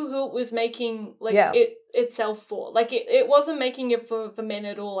Prey knew who it was making, like, it itself for. Like, it wasn't making it for men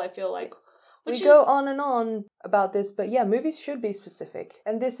at all, I feel like. We go on and on about this, but yeah, movies should be specific,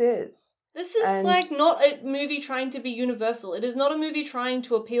 and this is. This is, like, not a movie trying to be universal. It is not a movie trying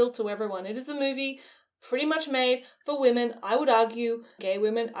to appeal to everyone. It is a movie pretty much made for women, I would argue, gay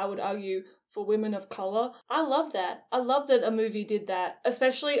women, I would argue, for women of colour. I love that. I love that a movie did that,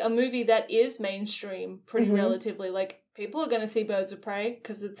 especially a movie that is mainstream, pretty relatively. Like, people are going to see Birds of Prey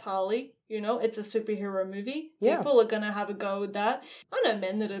because it's Harley. You know, it's a superhero movie. Yeah. People are going to have a go with that. I know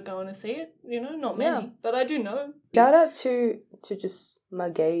men that are going to see it, you know, not many, but I do know. Shout out to just my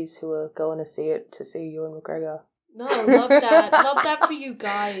gays who are going to see it to see Ewan McGregor. No, love that. Love that for you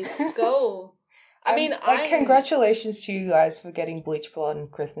guys. Go. I mean, congratulations to you guys for getting Bleach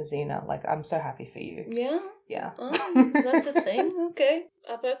Blonde Chris Messina. Like, I'm so happy for you. Yeah? Yeah. That's a thing? Okay.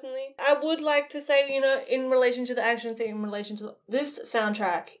 Personally, I would like to say, you know, in relation to the action scene, in relation to this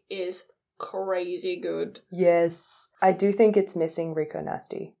soundtrack is crazy good. Yes. I do think it's missing Rico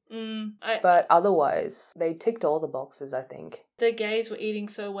Nasty. But otherwise, they ticked all the boxes, I think. The gays were eating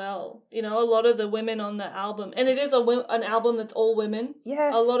so well. You know, a lot of the women on the album, and it is an album that's all women.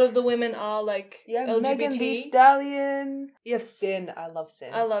 Yes. A lot of the women are like LGBT. Megan Thee Stallion. You have Sin. I love Sin.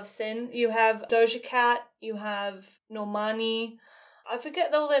 I love Sin. You have Doja Cat. You have Normani. I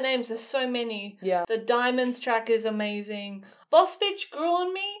forget all their names. There's so many. Yeah. The Diamonds track is amazing. Boss Bitch grew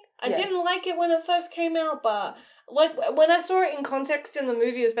on me. I didn't like it when it first came out, but like when I saw it in context in the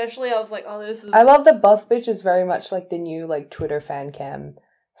movie especially, I was like, oh, this is... I love that Boss Bitch is very much like the new like Twitter fan cam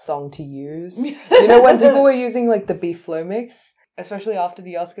song to use. You know, when people were using like the Beef Flow mix, especially after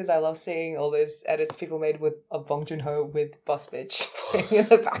the Oscars, I love seeing all those edits people made with Bong Joon-ho with Boss Bitch playing in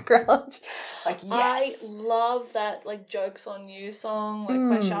the background. Like, yes! I love that like Jokes on You song,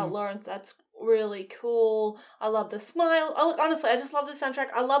 like by Charlotte Lawrence. That's really cool. I love the smile. Honestly, I just love the soundtrack.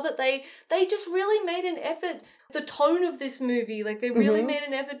 I love that they just really made an effort. The tone of this movie, like they really made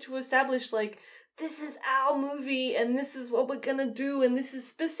an effort to establish like, this is our movie and this is what we're gonna do and this is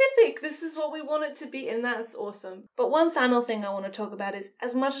specific. This is what we want it to be, and that's awesome. But one final thing I want to talk about is,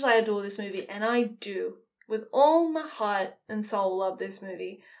 as much as I adore this movie, and I do, with all my heart and soul love this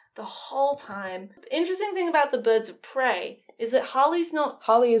movie, the whole time. The interesting thing about the Birds of Prey is that Harley is not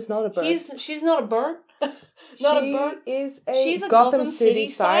a bird. She's not a bird. She's a Gotham City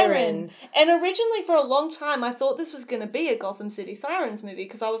siren. And originally for a long time I thought this was going to be a Gotham City Sirens movie,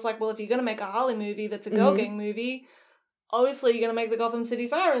 because I was like, well, if you're going to make a Harley movie that's a girl gang movie, obviously you're going to make the Gotham City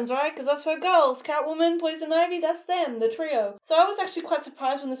Sirens, right? Because that's her girls. Catwoman, Poison Ivy, that's them, the trio. So I was actually quite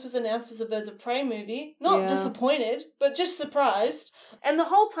surprised when this was announced as a Birds of Prey movie. Not disappointed, but just surprised. And the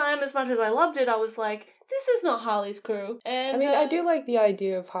whole time, as much as I loved it, I was like, this is not Harley's crew. And I mean, I do like the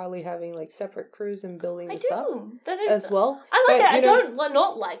idea of Harley having like separate crews and building this up that is, as well. I like it. I don't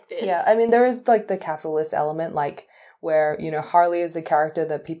not like this. Yeah, I mean, there is like the capitalist element, like where, you know, Harley is the character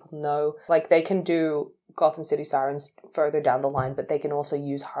that people know. Like they can do Gotham City Sirens further down the line, but they can also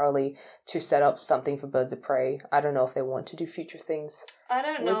use Harley to set up something for Birds of Prey. I don't know if they want to do future things. I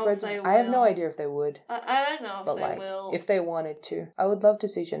don't know if they will. I have no idea if they would. I don't know if they will. If they wanted to. I would love to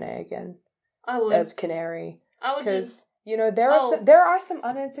see Janae again. I would. As Canary. I would because, you know, there are some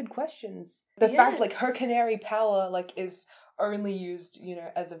unanswered questions. The fact, like, her Canary power, like, is only used, you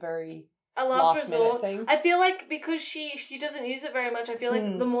know, as a very... a last resort thing. I feel like because she doesn't use it very much, I feel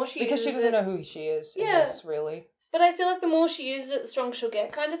like the more she uses it... Because she doesn't know who she is in this, really. But I feel like the more she uses it, the stronger she'll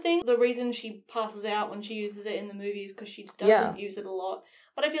get, kind of thing. The reason she passes out when she uses it in the movie is because she doesn't use it a lot.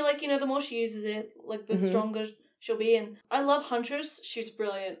 But I feel like, you know, the more she uses it, like, the stronger she'll be. And I love Huntress. She's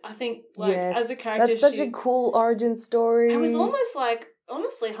brilliant. I think, like, as a character, that's such a cool origin story. I was almost like...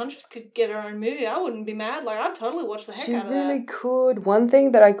 Honestly, Huntress could get her own movie. I wouldn't be mad. Like, I'd totally watch the heck out of that. She really could. One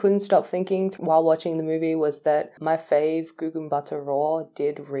thing that I couldn't stop thinking while watching the movie was that my fave, Gugum Butler Raw,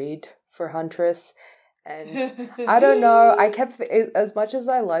 did read for Huntress. And I don't know, I kept, as much as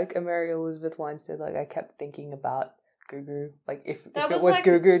I like Mary Elizabeth Winstead, like, I kept thinking about Gugu. Like, if it was like,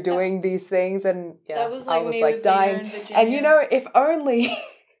 Gugu doing these things, and I was like dying. And you know, if only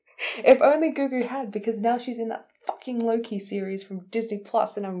Gugu had, because now she's in that fucking Loki series from Disney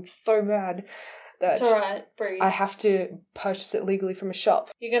Plus, and I'm so mad that it's alright, breathe. I have to purchase it legally from a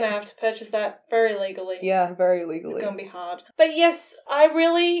shop. You're gonna have to purchase that very legally. Yeah, very legally. It's gonna be hard. But yes, I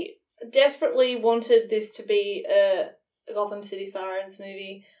really desperately wanted this to be a Gotham City Sirens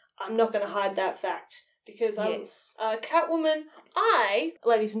movie. I'm not gonna hide that fact. Because Catwoman,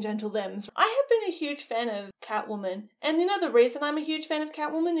 ladies and gentlemen, I have been a huge fan of Catwoman. And you know the reason I'm a huge fan of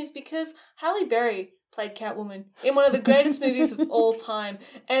Catwoman is because Halle Berry played Catwoman in one of the greatest movies of all time.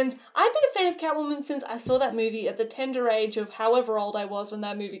 And I've been a fan of Catwoman since I saw that movie at the tender age of however old I was when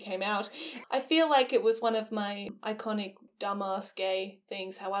that movie came out. I feel like it was one of my iconic dumbass gay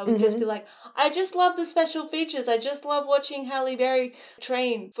things, how I would just be like, I just love the special features. I just love watching Halle Berry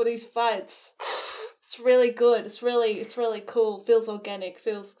train for these fights. It's really good. It's really cool. Feels organic.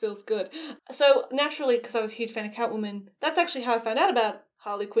 Feels good. So naturally, because I was a huge fan of Catwoman, that's actually how I found out about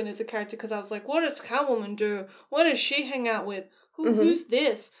Harley Quinn as a character, because I was like, what does Catwoman do? What does she hang out with? Who's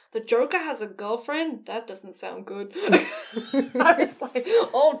this? The Joker has a girlfriend? That doesn't sound good. I was like,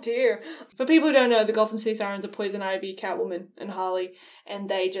 oh dear. For people who don't know, the Gotham City Sirens are Poison Ivy, Catwoman, and Harley, and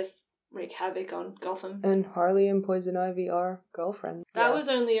they just wreak havoc on Gotham. And Harley and Poison Ivy are girlfriends. That was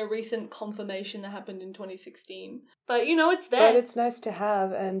only a recent confirmation that happened in 2016. But, you know, it's there. But it's nice to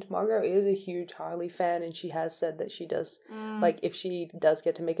have, and Margot is a huge Harley fan, and she has said that she does, like, if she does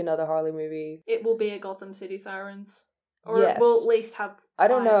get to make another Harley movie... It will be a Gotham City Sirens. Or it will at least have... I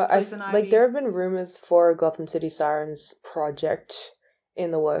don't know. Like, there have been rumors for a Gotham City Sirens project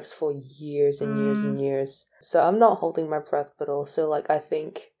in the works for years and years and years. So I'm not holding my breath, but also, like, I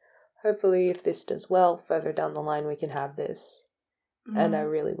think hopefully if this does well, further down the line we can have this. And I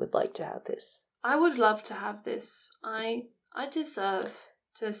really would like to have this. I would love to have this. I deserve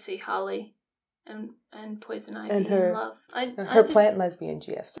to see Harley and Poison Ivy and her, in love. Her plant lesbian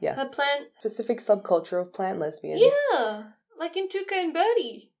GFs. Yeah. Her plant... Specific subculture of plant lesbians. Yeah! Like in Tuca and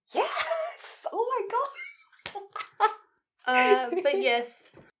Birdie. Yes! Oh my god! But yes,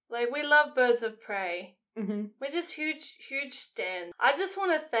 like, we love Birds of Prey. Mm-hmm. We're just huge stands. I just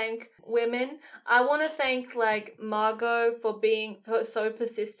want to thank women. I want to thank, like, Margot for being so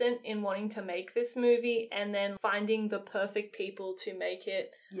persistent in wanting to make this movie and then finding the perfect people to make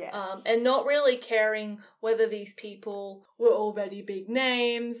it. Yes. And not really caring whether these people were already big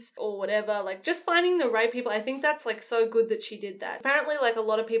names or whatever. Like, just finding the right people. I think that's, like, so good that she did that. Apparently, like, a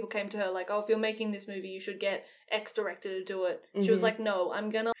lot of people came to her like, oh, if you're making this movie, you should get X director to do it. Mm-hmm. She was like, no, I'm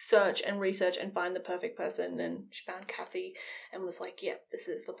gonna search and research and find the perfect person. And she found Kathy and was like, yep, this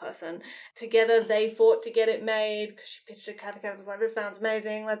is the person. Together, they fought to get it made because she pitched it. Kathy was like, this sounds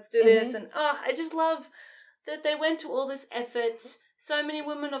amazing, let's do this. And I just love that they went to all this effort. So many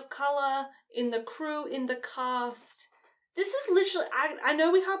women of colour in the crew, in the cast. This is literally, I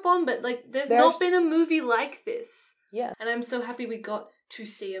know we hop on, but, like, there's not been a movie like this. Yeah. And I'm so happy we got to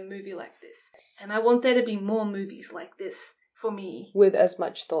see a movie like this. And I want there to be more movies like this for me. With as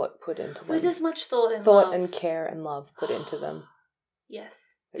much thought put into them. With as much thought and love. Thought and care and love put into them.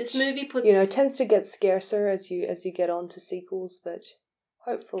 Yes. Which, this movie puts... tends to get scarcer as you get on to sequels, but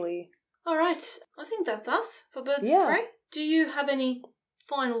hopefully... Alright, I think that's us for Birds of Prey. Do you have any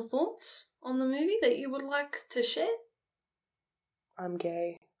final thoughts on the movie that you would like to share? I'm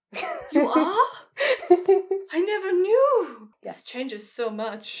gay. You are? I never knew. Yeah. This changes so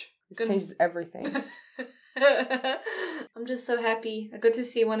much. This changes everything. I'm just so happy. I got to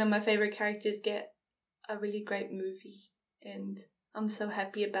see one of my favourite characters get a really great movie. And I'm so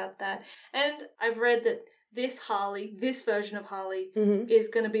happy about that. And I've read that this version of Harley, is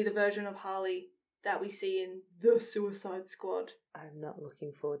going to be the version of Harley that we see in The Suicide Squad. I'm not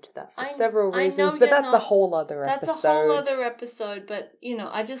looking forward to that for several reasons, but that's a whole other episode. That's a whole other episode, but,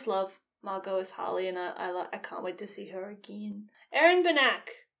 I just love Margot as Harley, and I can't wait to see her again. Erin Banak,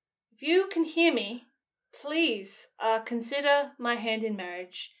 if you can hear me, please consider my hand in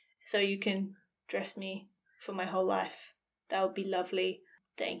marriage so you can dress me for my whole life. That would be lovely.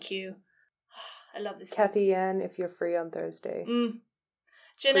 Thank you. I love this. Kathy Ann, if you're free on Thursday, Janae,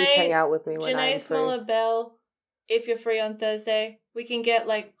 please hang out with me when Janae I'm free. Smaller Bell, if you're free on Thursday, we can get,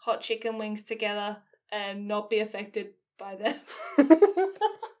 like, hot chicken wings together and not be affected by them.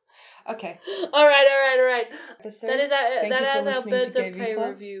 Okay. All right. Episode. That is our Birds of Gay Prey Club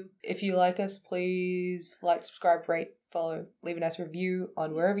review. If you like us, please like, subscribe, rate, follow, leave a nice review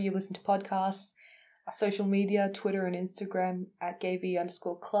on wherever you listen to podcasts. Our social media, Twitter and Instagram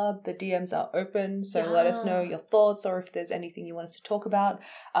 @gayv_club. The DMs are open, so let us know your thoughts or if there's anything you want us to talk about.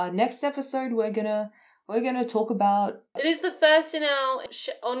 Next episode, we're gonna talk about. It is the first in our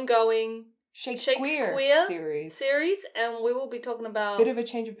ongoing Shakespeare series, and we will be talking about bit of a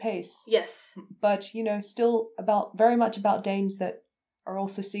change of pace. Yes, but still very much about dames that are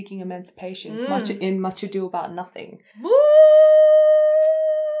also seeking emancipation. Much Ado About Nothing. Woo!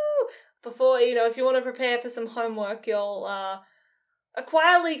 Before, if you want to prepare for some homework, you'll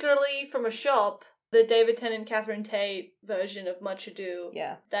acquire legally from a shop the David Tennant, Catherine Tate version of Much Ado.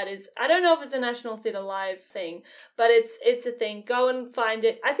 Yeah. That is, I don't know if it's a National Theatre Live thing, but it's a thing. Go and find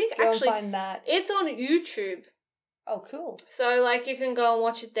it. I think actually find that. It's on YouTube. Oh, cool. So, you can go and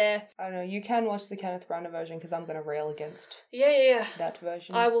watch it there. I don't know, you can watch the Kenneth Branagh version because I'm going to rail against that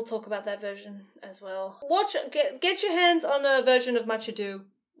version. I will talk about that version as well. Get your hands on a version of Much Ado.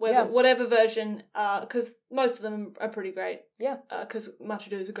 Whatever version, because most of them are pretty great. Yeah. Because Much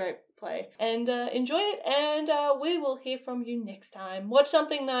Ado is a great play. And enjoy it, and we will hear from you next time. Watch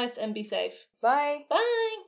something nice and be safe. Bye. Bye.